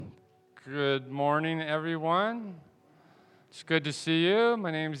Good morning, everyone. It's good to see you. My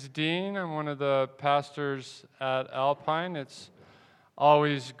name is Dean. I'm one of the pastors at Alpine. It's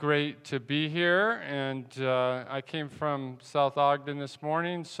always great to be here, and I came from South Ogden this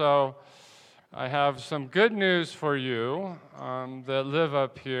morning, so I have some good news for you that live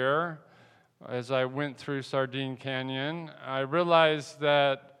up here. As I went through Sardine Canyon, I realized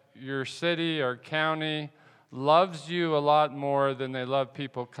that your city or county loves you a lot more than they love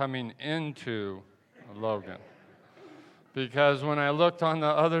people coming into Logan. Because when I looked on the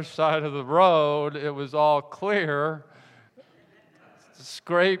other side of the road, it was all clear,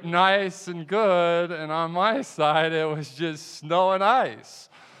 scraped nice and good, and on my side, it was just snow and ice.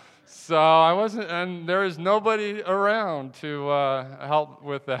 So I wasn't, and there was nobody around to help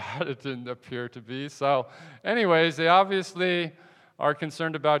with that. It didn't appear to be. So anyways, they obviously are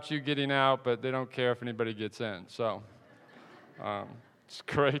concerned about you getting out, but they don't care if anybody gets in. So it's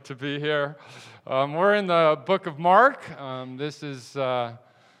great to be here. We're in the book of Mark. This is our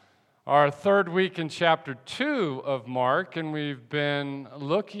third week in chapter 2 of Mark, and we've been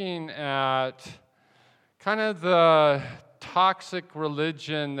looking at kind of the toxic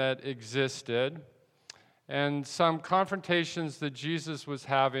religion that existed and some confrontations that Jesus was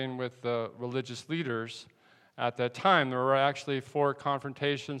having with the religious leaders at that time. There were actually 4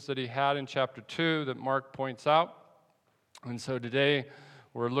 confrontations that he had in chapter 2 that Mark points out. And so today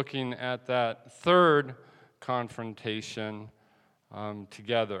we're looking at that third confrontation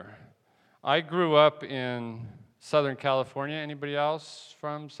together. I grew up in Southern California. Anybody else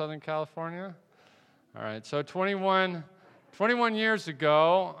from Southern California? All right, so 21 years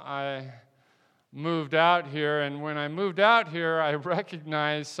ago, I moved out here, and when I moved out here, I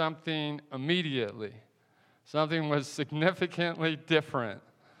recognized something immediately. Something was significantly different.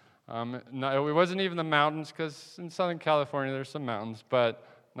 It wasn't even the mountains, because in Southern California there's some mountains, but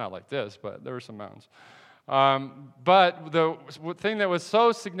not like this, but there were some mountains. But the thing that was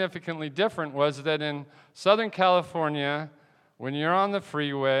so significantly different was that in Southern California, when you're on the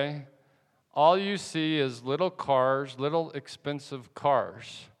freeway, all you see is little cars, little expensive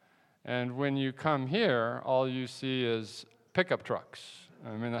cars. And when you come here, all you see is pickup trucks.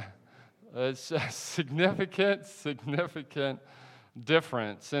 I mean, it's a significant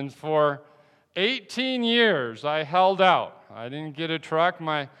difference. And for 18 years, I held out. I didn't get a truck.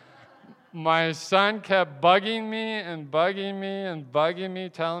 My son kept bugging me,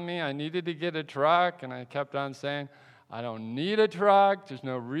 telling me I needed to get a truck, and I kept on saying, I don't need a truck. There's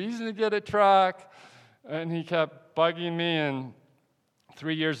no reason to get a truck. And he kept bugging me, and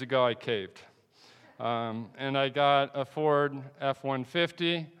 3 years ago, I caved. And I got a Ford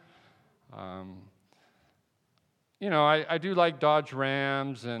F-150. I do like Dodge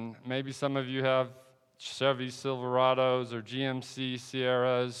Rams, and maybe some of you have Chevy Silverados or GMC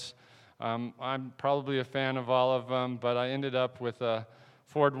Sierras. I'm probably a fan of all of them, but I ended up with a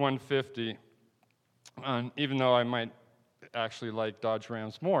Ford 150, even though I might actually like Dodge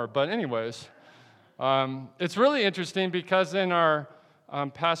Rams more. But anyways, it's really interesting because in our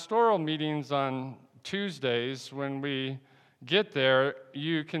pastoral meetings on Tuesdays, when we get there,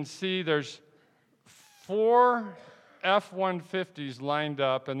 you can see there's 4 F-150s lined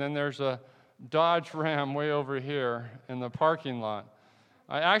up, and then there's a Dodge Ram way over here in the parking lot.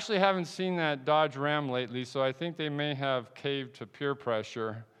 I actually haven't seen that Dodge Ram lately, so I think they may have caved to peer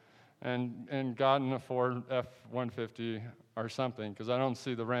pressure and gotten a Ford F-150 or something, because I don't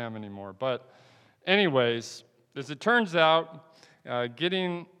see the Ram anymore. But anyways, as it turns out,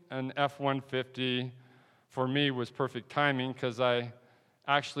 getting an F-150 for me was perfect timing, because I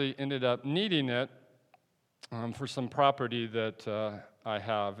actually ended up needing it for some property that I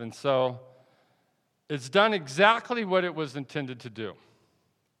have. And so it's done exactly what it was intended to do.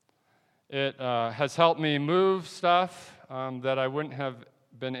 It has helped me move stuff that I wouldn't have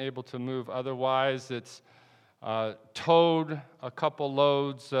been able to move otherwise. It's towed a couple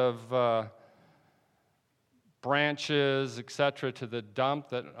loads of branches, etc., to the dump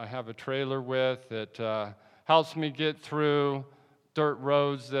that I have a trailer with. It helps me get through dirt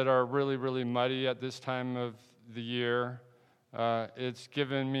roads that are really, really muddy at this time of the year. It's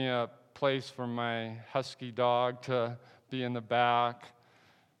given me a place for my husky dog to be in the back.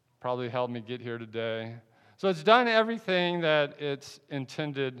 Probably helped me get here today. So it's done everything that it's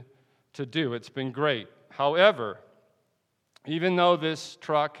intended to do. It's been great. However, even though this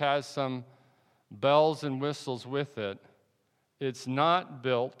truck has some bells and whistles with it, it's not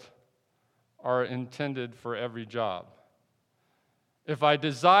built or intended for every job. If I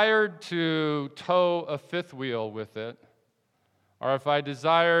desired to tow a fifth wheel with it, or if I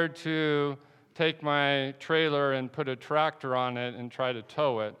desired to take my trailer and put a tractor on it and try to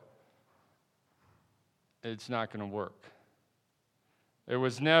tow it, it's not going to work. It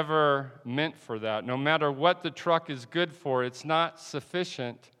was never meant for that. No matter what the truck is good for, it's not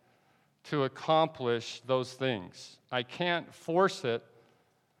sufficient to accomplish those things. I can't force it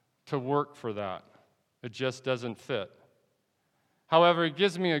to work for that. It just doesn't fit. However, it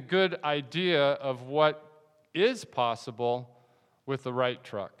gives me a good idea of what is possible with the right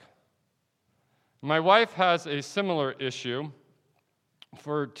truck. My wife has a similar issue.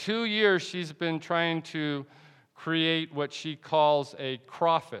 For 2 years, she's been trying to create what she calls a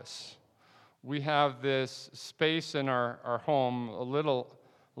croffice. We have this space in our home, a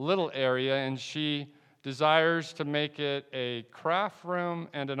little area, and she desires to make it a craft room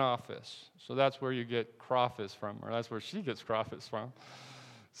and an office. So that's where you get croffice from, or that's where she gets croffice from.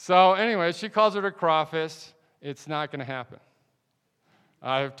 So anyway, she calls it a croffice. It's not going to happen.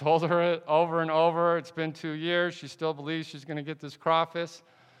 I've told her it over and over. It's been 2 years. She still believes she's going to get this croffice,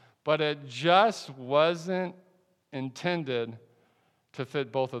 but it just wasn't intended to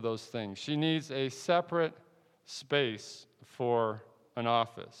fit both of those things. She needs a separate space for an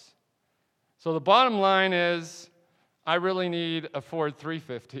office. So the bottom line is, I really need a Ford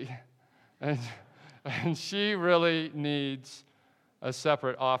 350, and she really needs a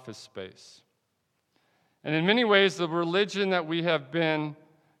separate office space. And in many ways, the religion that we have been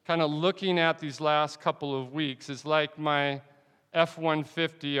kind of looking at these last couple of weeks is like my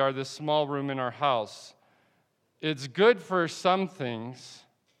F-150 or the small room in our house. It's good for some things,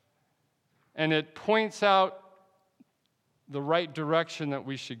 and it points out the right direction that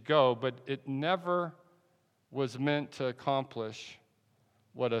we should go, but it never was meant to accomplish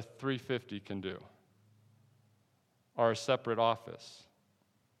what a 350 can do, or a separate office.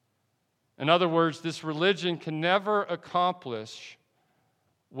 In other words, this religion can never accomplish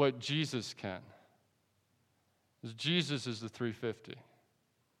what Jesus can. Because Jesus is the 350.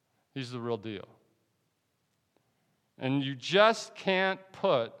 He's the real deal. And you just can't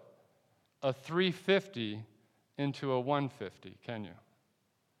put a 350 into a 150, can you?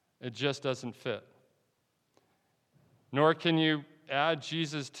 It just doesn't fit. Nor can you add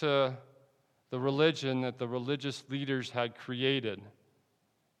Jesus to the religion that the religious leaders had created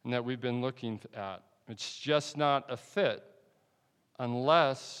and that we've been looking at. It's just not a fit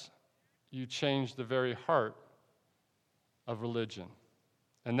unless you change the very heart of religion.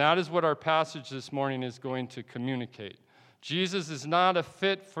 And that is what our passage this morning is going to communicate. Jesus is not a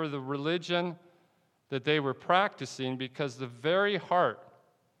fit for the religion that they were practicing because the very heart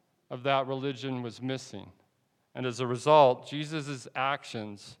of that religion was missing. And as a result, Jesus'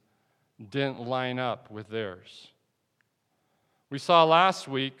 actions didn't line up with theirs. We saw last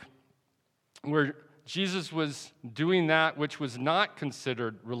week where Jesus was doing that which was not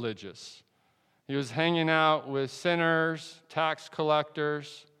considered religious. He was hanging out with sinners, tax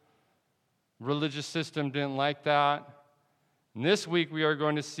collectors. Religious system didn't like that. And this week we are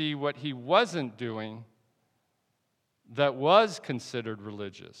going to see what he wasn't doing that was considered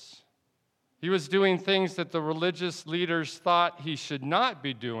religious. He was doing things that the religious leaders thought he should not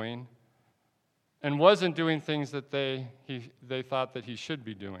be doing, and wasn't doing things that they thought that he should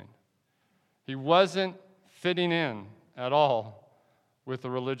be doing. He wasn't fitting in at all with the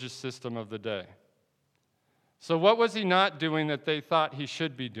religious system of the day. So what was he not doing that they thought he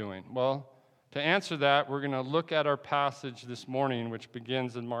should be doing? Well, to answer that, we're going to look at our passage this morning, which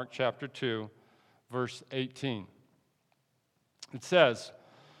begins in Mark chapter 2, verse 18. It says,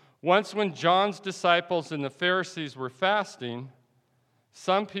 "Once when John's disciples and the Pharisees were fasting,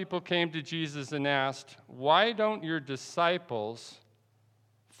 some people came to Jesus and asked, 'Why don't your disciples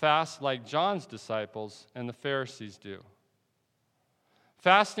fast like John's disciples and the Pharisees do?'"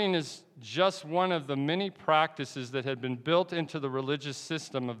 Fasting is just one of the many practices that had been built into the religious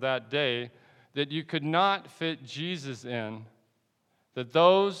system of that day that you could not fit Jesus in, that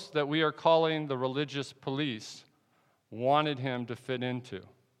those that we are calling the religious police wanted him to fit into.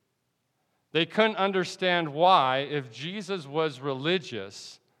 They couldn't understand why, if Jesus was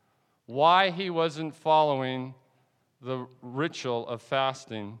religious, why he wasn't following the ritual of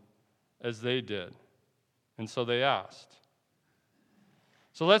fasting as they did. And so they asked.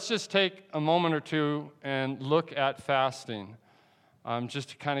 So let's just take a moment or two and look at fasting, just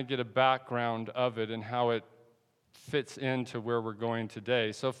to kind of get a background of it and how it fits into where we're going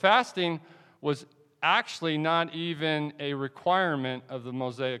today. So fasting was actually not even a requirement of the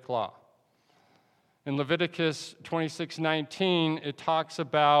Mosaic Law. In Leviticus 26:19, it talks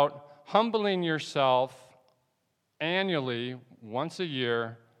about humbling yourself annually, once a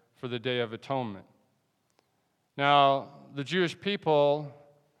year, for the Day of Atonement. Now, the Jewish people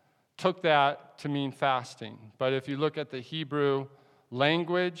took that to mean fasting. But if you look at the Hebrew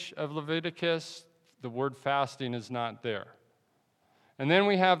language of Leviticus, the word fasting is not there. And then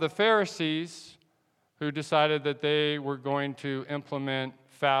we have the Pharisees who decided that they were going to implement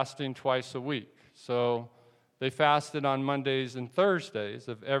fasting twice a week. So they fasted on Mondays and Thursdays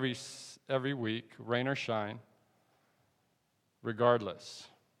of every week, rain or shine, regardless.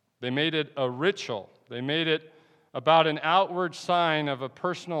 They made it a ritual. They made it about an outward sign of a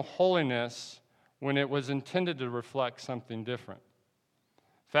personal holiness when it was intended to reflect something different.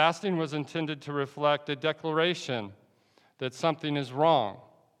 Fasting was intended to reflect a declaration that something is wrong,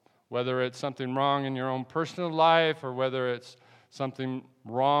 whether it's something wrong in your own personal life or whether it's something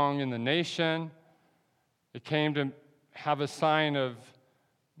wrong in the nation. It came to have a sign of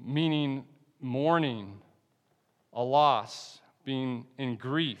meaning mourning, a loss, being in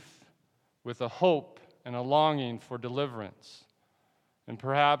grief, with a hope and a longing for deliverance. And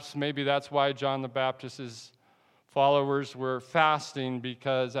perhaps maybe that's why John the Baptist's followers were fasting,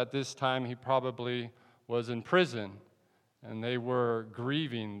 because at this time he probably was in prison, and they were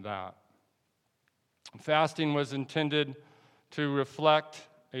grieving that. Fasting was intended to reflect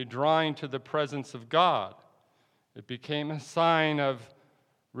a drawing to the presence of God. It became a sign of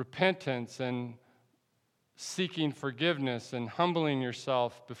repentance and seeking forgiveness and humbling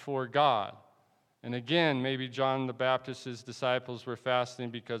yourself before God. And again, maybe John the Baptist's disciples were fasting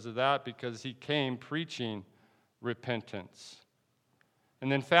because of that, because he came preaching repentance.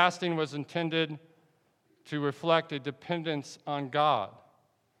 And then fasting was intended to reflect a dependence on God.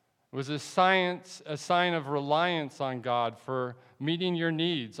 It was a sign of reliance on God for meeting your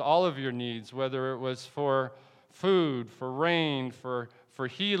needs, all of your needs, whether it was for food, for rain, for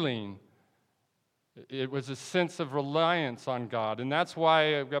healing. It was a sense of reliance on God. And that's why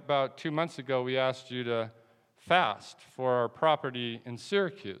about 2 months ago we asked you to fast for our property in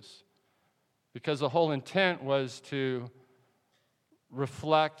Syracuse, because the whole intent was to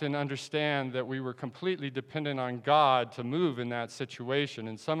reflect and understand that we were completely dependent on God to move in that situation.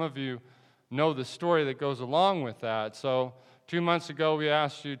 And some of you know the story that goes along with that. So 2 months ago, we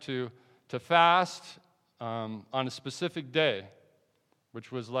asked you to fast on a specific day, which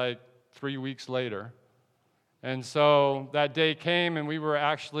was like 3 weeks later. And so that day came, and we were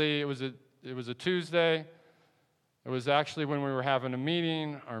actually, it was a Tuesday. It was actually when we were having a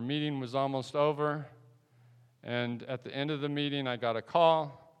meeting. Our meeting was almost over. And at the end of the meeting, I got a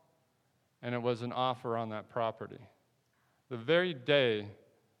call, and it was an offer on that property. The very day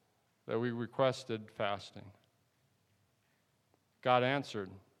that we requested fasting. God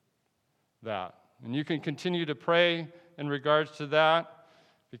answered that. And you can continue to pray in regards to that,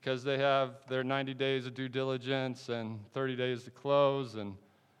 because they have their 90 days of due diligence and 30 days to close, and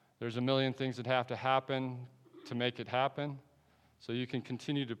there's a million things that have to happen to make it happen. So you can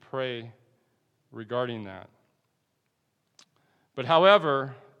continue to pray regarding that. But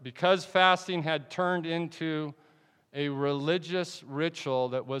however, because fasting had turned into a religious ritual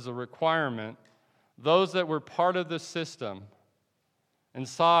that was a requirement, those that were part of the system and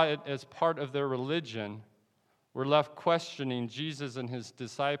saw it as part of their religion were left questioning Jesus and his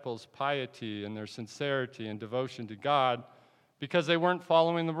disciples' piety and their sincerity and devotion to God, because they weren't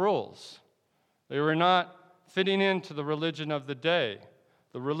following the rules. They were not fitting into the religion of the day.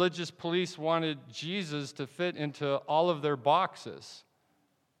 The religious police wanted Jesus to fit into all of their boxes,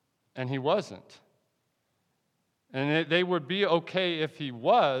 and he wasn't. And they would be okay if he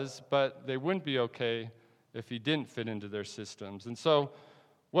was, but they wouldn't be okay if he didn't fit into their systems. And so,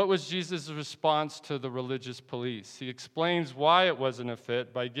 what was Jesus' response to the religious police? He explains why it wasn't a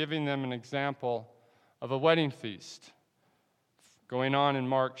fit by giving them an example of a wedding feast. Going on in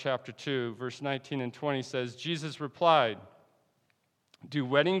Mark chapter 2, verse 19 and 20 says, Jesus replied, "Do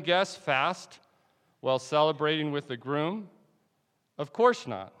wedding guests fast while celebrating with the groom? Of course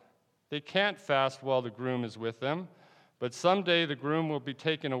not. They can't fast while the groom is with them, but someday the groom will be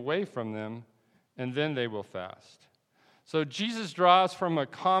taken away from them, and then they will fast." So Jesus draws from a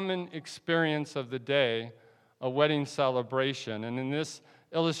common experience of the day, a wedding celebration. And in this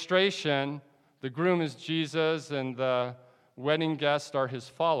illustration, the groom is Jesus and the wedding guests are his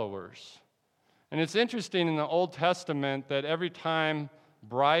followers. And it's interesting in the Old Testament that every time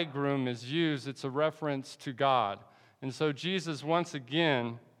bridegroom is used, it's a reference to God. And so Jesus, once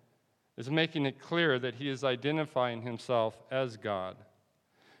again, is making it clear that he is identifying himself as God.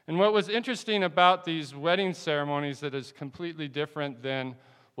 And what was interesting about these wedding ceremonies that is completely different than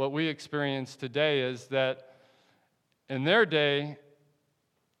what we experience today is that in their day,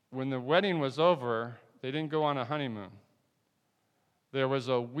 when the wedding was over, they didn't go on a honeymoon. There was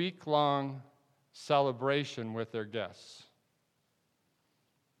a week-long celebration with their guests.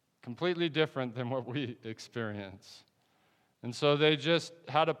 Completely different than what we experience. And so they just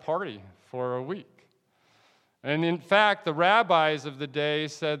had a party for a week. And in fact, the rabbis of the day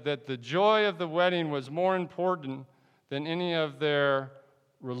said that the joy of the wedding was more important than any of their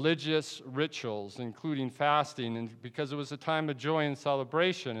religious rituals, including fasting, and because it was a time of joy and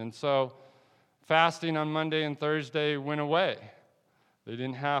celebration. And so fasting on Monday and Thursday went away. They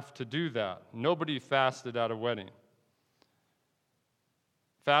didn't have to do that. Nobody fasted at a wedding.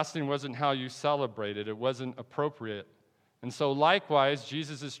 Fasting wasn't how you celebrated. It wasn't appropriate. And so likewise,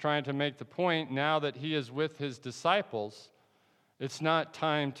 Jesus is trying to make the point now that he is with his disciples, it's not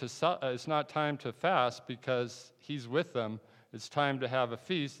time to fast because he's with them. It's time to have a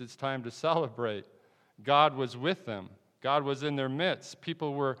feast. It's time to celebrate. God was with them. God was in their midst.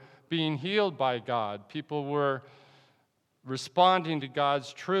 People were being healed by God. People were responding to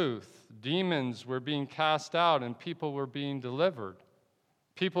God's truth. Demons were being cast out and people were being delivered.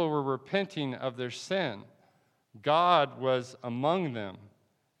 People were repenting of their sin. God was among them.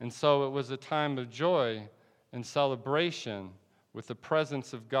 And so it was a time of joy and celebration with the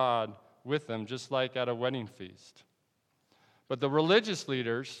presence of God with them, just like at a wedding feast. But the religious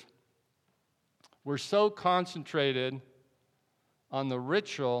leaders were so concentrated on the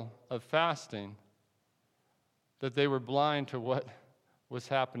ritual of fasting that they were blind to what was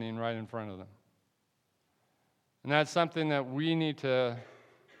happening right in front of them. And that's something that we need to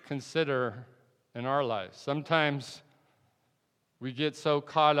consider in our lives. Sometimes we get so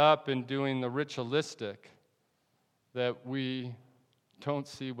caught up in doing the ritualistic that we don't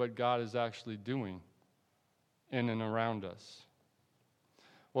see what God is actually doing in and around us.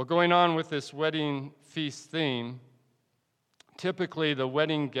 Well, going on with this wedding feast theme, typically the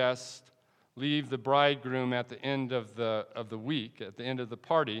wedding guests leave the bridegroom at the end of the week, at the end of the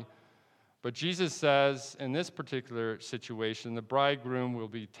party. But Jesus says in this particular situation, the bridegroom will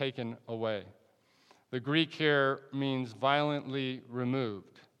be taken away. The Greek here means violently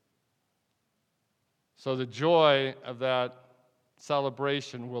removed. So the joy of that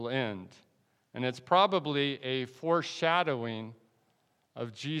celebration will end. And it's probably a foreshadowing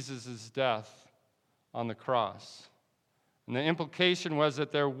of Jesus' death on the cross. And the implication was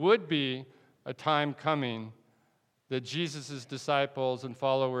that there would be a time coming that Jesus' disciples and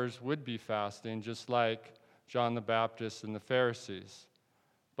followers would be fasting, just like John the Baptist and the Pharisees.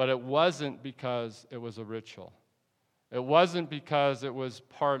 But it wasn't because it was a ritual. It wasn't because it was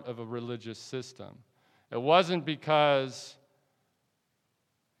part of a religious system. It wasn't because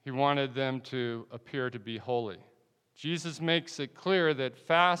he wanted them to appear to be holy. Jesus makes it clear that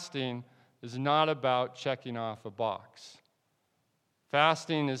fasting is not about checking off a box.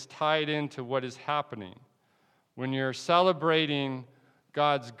 Fasting is tied into what is happening. When you're celebrating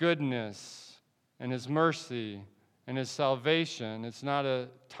God's goodness and his mercy and his salvation, it's not a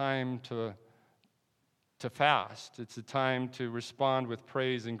time to fast. It's a time to respond with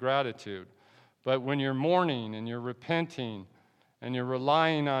praise and gratitude. But when you're mourning and you're repenting and you're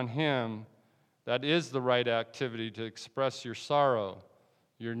relying on him, that is the right activity to express your sorrow,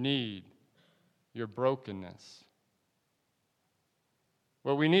 your need, your brokenness.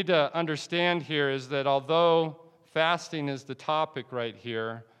 What we need to understand here is that although fasting is the topic right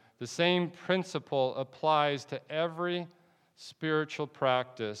here, the same principle applies to every spiritual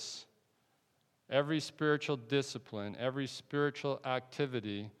practice, every spiritual discipline, every spiritual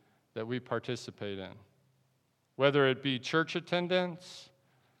activity that we participate in. Whether it be church attendance,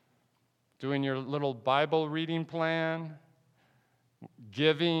 doing your little Bible reading plan,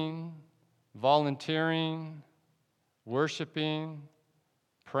 giving, volunteering, worshiping,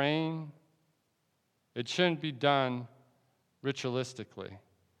 praying, it shouldn't be done ritualistically.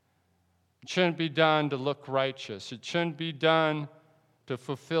 It shouldn't be done to look righteous. It shouldn't be done to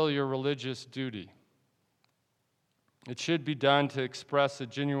fulfill your religious duty. It should be done to express a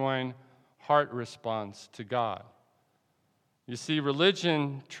genuine heart response to God. You see,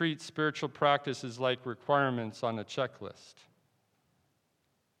 religion treats spiritual practices like requirements on a checklist.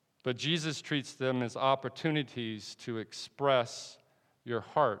 But Jesus treats them as opportunities to express your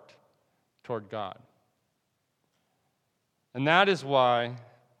heart toward God. And that is why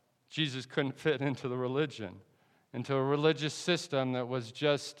Jesus couldn't fit into the religion, into a religious system that was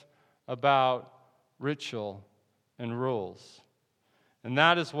just about ritual and rules. And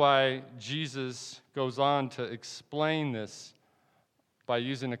that is why Jesus goes on to explain this by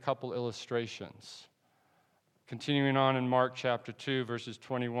using a couple illustrations. Continuing on in Mark chapter 2, verses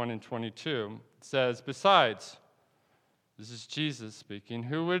 21 and 22, it says, "Besides," this is Jesus speaking,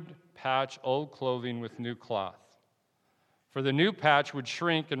 "who would patch old clothing with new cloth? For the new patch would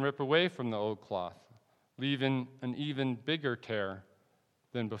shrink and rip away from the old cloth, leaving an even bigger tear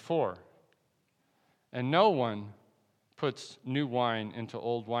than before. And no one puts new wine into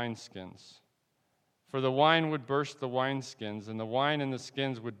old wineskins. For the wine would burst the wineskins, and the wine and the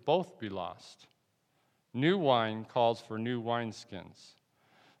skins would both be lost. New wine calls for new wineskins.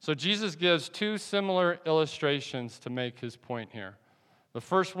 So Jesus gives two similar illustrations to make his point here. The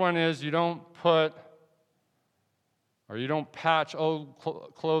first one is you don't patch old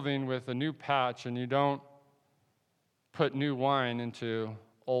clothing with a new patch, and you don't put new wine into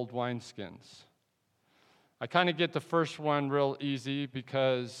old wineskins. I kind of get the first one real easy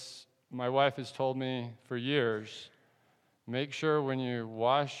because my wife has told me for years, make sure when you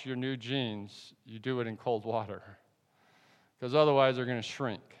wash your new jeans, you do it in cold water, because otherwise they're going to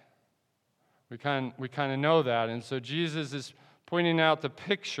shrink. We kind of know that, and so Jesus is pointing out the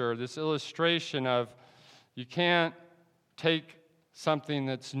picture, this illustration of you can't take something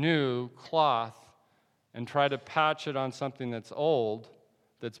that's new, cloth, and try to patch it on something that's old,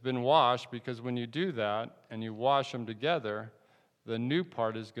 that's been washed, because when you do that and you wash them together, the new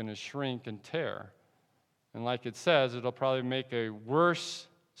part is going to shrink and tear. And like it says, it'll probably make a worse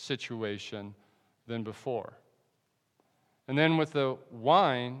situation than before. And then with the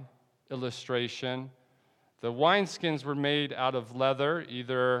wine illustration, the wineskins were made out of leather,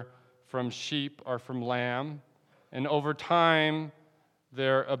 either from sheep or from lamb. And over time,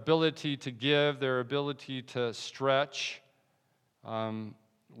 their ability to give, their ability to stretch,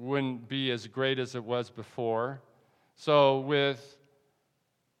 wouldn't be as great as it was before. So with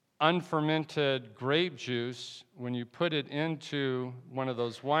unfermented grape juice, when you put it into one of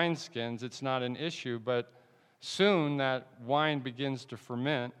those wineskins, it's not an issue, but soon that wine begins to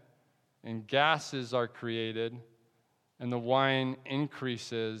ferment, and gases are created, and the wine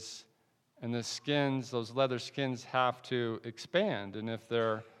increases, and the skins, those leather skins, have to expand. And if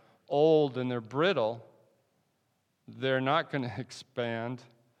they're old and they're brittle, they're not going to expand.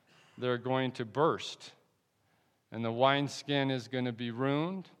 They're going to burst. And the wineskin is going to be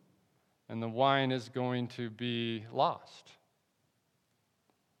ruined, and the wine is going to be lost.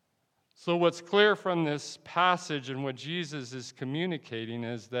 So what's clear from this passage and what Jesus is communicating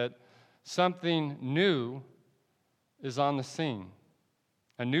is that something new is on the scene.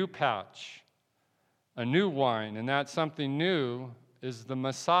 A new patch, a new wine, and that something new is the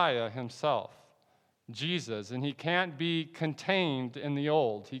Messiah himself, Jesus. And he can't be contained in the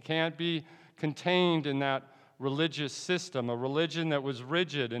old. He can't be contained in that religious system, a religion that was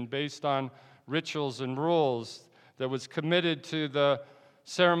rigid and based on rituals and rules, that was committed to the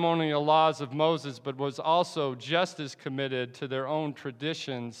ceremonial laws of Moses, but was also just as committed to their own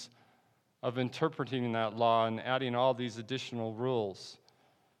traditions of interpreting that law and adding all these additional rules.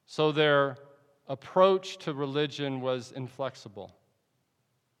 So their approach to religion was inflexible.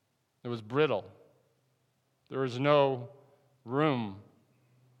 It was brittle. There was no room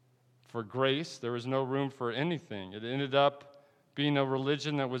for grace. There was no room for anything. It ended up being a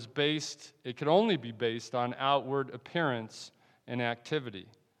religion that was based, it could only be based on outward appearance and activity.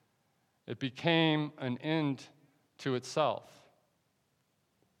 It became an end to itself.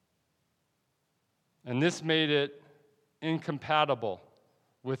 And this made it incompatible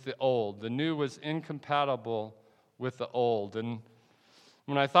with the old. The new was incompatible with the old. And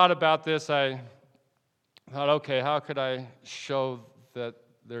when I thought about this, I thought, okay, how could I show that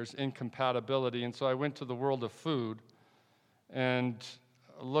there's incompatibility? And so I went to the world of food and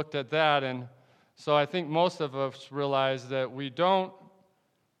looked at that. And so I think most of us realize that we don't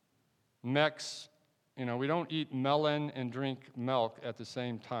mix, we don't eat melon and drink milk at the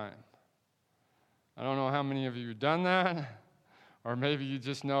same time. I don't know how many of you have done that, or maybe you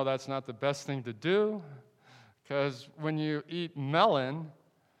just know that's not the best thing to do, because when you eat melon,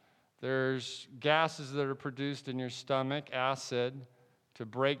 there's gases that are produced in your stomach, acid, to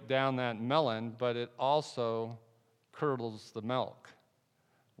break down that melon, but it also curdles the milk,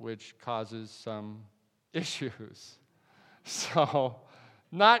 which causes some issues. So,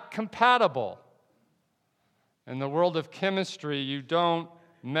 not compatible. In the world of chemistry, you don't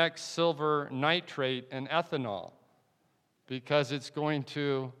mix silver nitrate and ethanol because it's going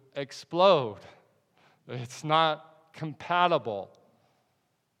to explode. It's not compatible.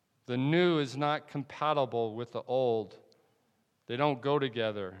 The new is not compatible with the old. They don't go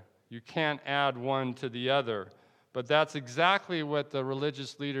together. You can't add one to the other. But that's exactly what the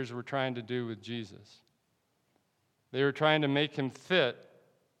religious leaders were trying to do with Jesus. They were trying to make him fit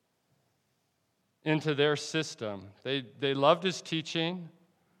into their system. They loved his teaching,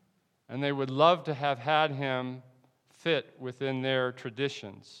 and they would love to have had him fit within their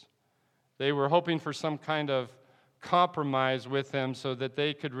traditions. They were hoping for some kind of compromise with him so that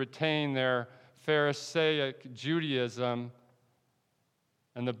they could retain their Pharisaic Judaism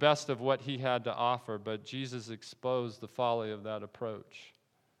and the best of what he had to offer. But Jesus exposed the folly of that approach.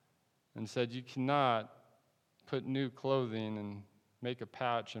 and said, you cannot put new clothing and make a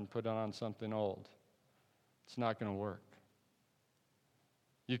patch and put on something old. It's not going to work.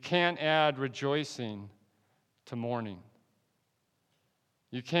 You can't add rejoicing to mourning.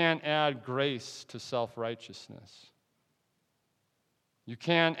 You can't add grace to self-righteousness. You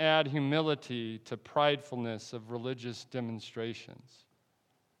can't add humility to pridefulness of religious demonstrations.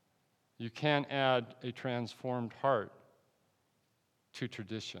 You can't add a transformed heart to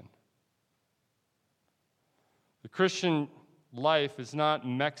tradition. The Christian life is not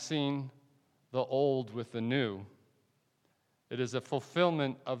mixing the old with the new. It is a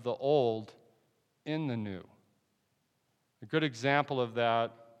fulfillment of the old in the new. A good example of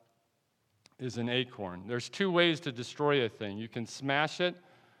that is an acorn. There's two ways to destroy a thing. You can smash it,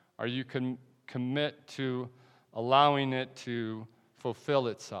 or you can commit to allowing it to fulfill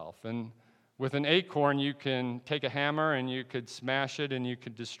itself. And with an acorn, you can take a hammer and you could smash it and you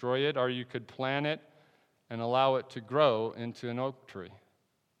could destroy it, or you could plant it and allow it to grow into an oak tree.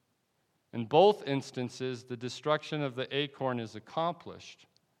 In both instances, the destruction of the acorn is accomplished.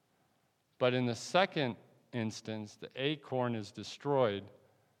 But in the second instance, the acorn is destroyed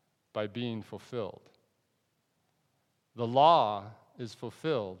by being fulfilled. The law is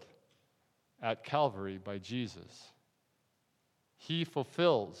fulfilled at Calvary by Jesus. He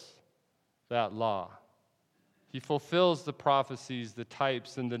fulfills that law. He fulfills the prophecies, the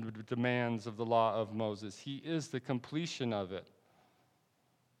types, and the demands of the law of Moses. He is the completion of it.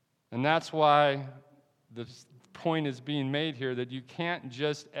 And that's why the point is being made here that you can't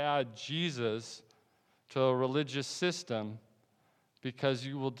just add Jesus to a religious system, because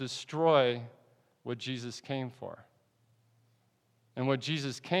you will destroy what Jesus came for. And what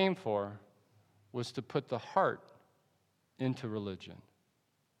Jesus came for was to put the heart into religion.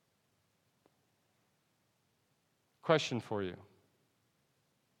 Question for you.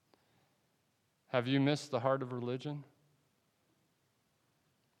 Have you missed the heart of religion?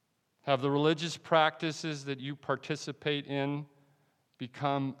 Have the religious practices that you participate in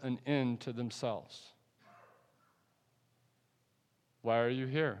become an end to themselves? Why are you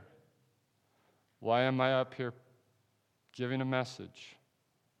here? Why am I up here giving a message?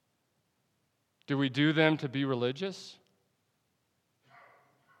 Do we do them to be religious?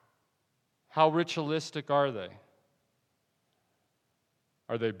 How ritualistic are they?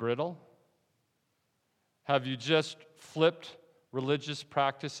 Are they brittle? Have you just flipped religious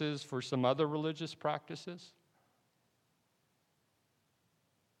practices for some other religious practices?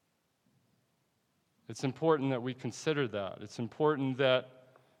 It's important that we consider that. It's important that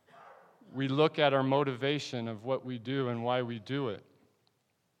we look at our motivation of what we do and why we do it.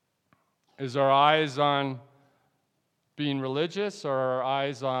 Is our eyes on being religious, or are our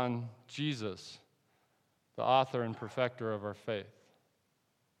eyes on Jesus, the author and perfecter of our faith?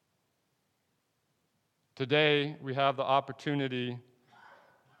 Today, we have the opportunity,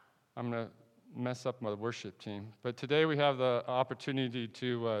 I'm going to mess up my worship team, but today we have the opportunity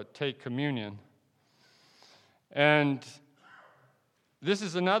to take communion. And this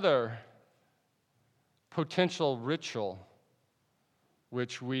is another potential ritual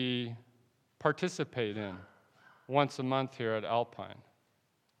which we participate in once a month here at Alpine.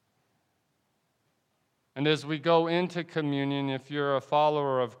 And as we go into communion, if you're a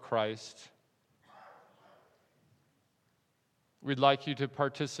follower of Christ, we'd like you to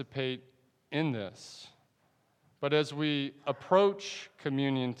participate in this. But as we approach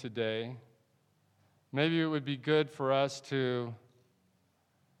communion today, maybe it would be good for us to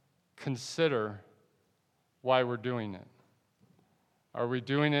consider why we're doing it. Are we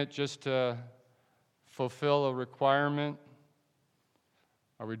doing it just to fulfill a requirement?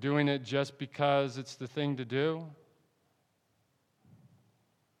 Are we doing it just because it's the thing to do?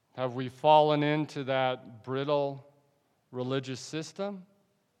 Have we fallen into that brittle religious system?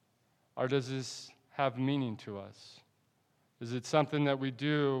 Or does this have meaning to us? Is it something that we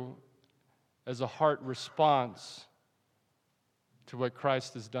do as a heart response to what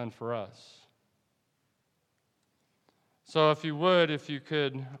Christ has done for us? So if you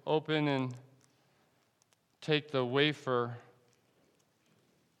could open and take the wafer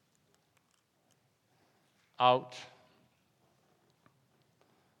out.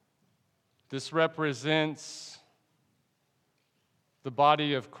 This represents the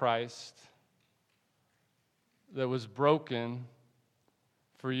body of Christ that was broken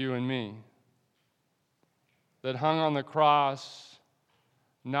for you and me, that hung on the cross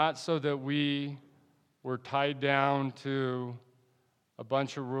not so that we were tied down to a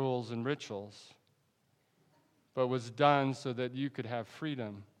bunch of rules and rituals, but was done so that you could have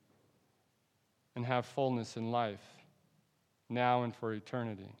freedom and have fullness in life, now and for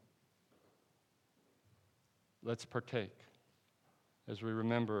eternity. Let's partake as we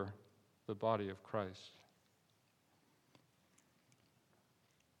remember the body of Christ.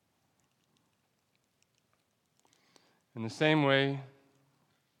 In the same way,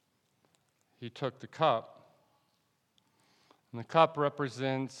 he took the cup, and the cup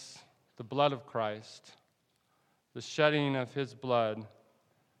represents the blood of Christ, the shedding of his blood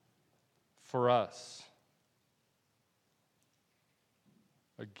for us.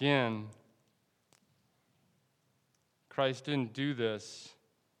 Again, Christ didn't do this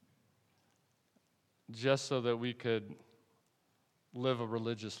just so that we could live a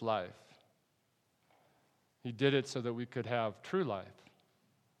religious life. He did it so that we could have true life,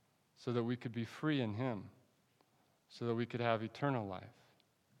 so that we could be free in him, so that we could have eternal life.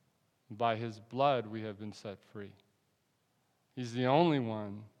 By his blood, we have been set free. He's the only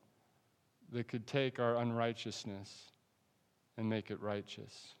one that could take our unrighteousness and make it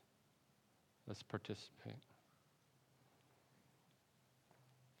righteous. Let's participate.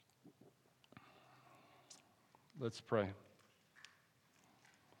 Let's pray.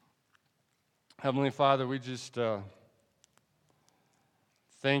 Heavenly Father, we just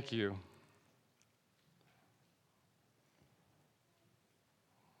thank you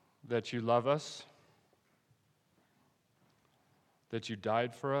that you love us, that you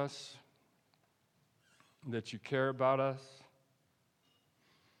died for us, that you care about us,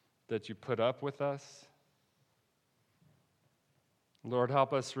 that you put up with us. Lord,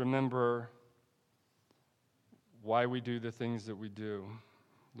 help us remember why we do the things that we do.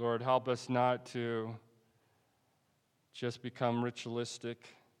 Lord, help us not to just become ritualistic.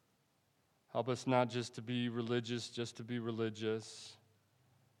 Help us not just to be religious, just to be religious.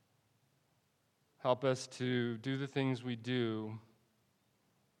 Help us to do the things we do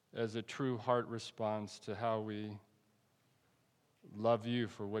as a true heart response to how we love you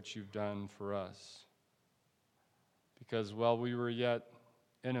for what you've done for us. Because while we were yet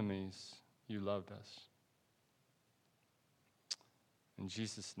enemies, you loved us. In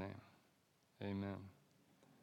Jesus' name, amen.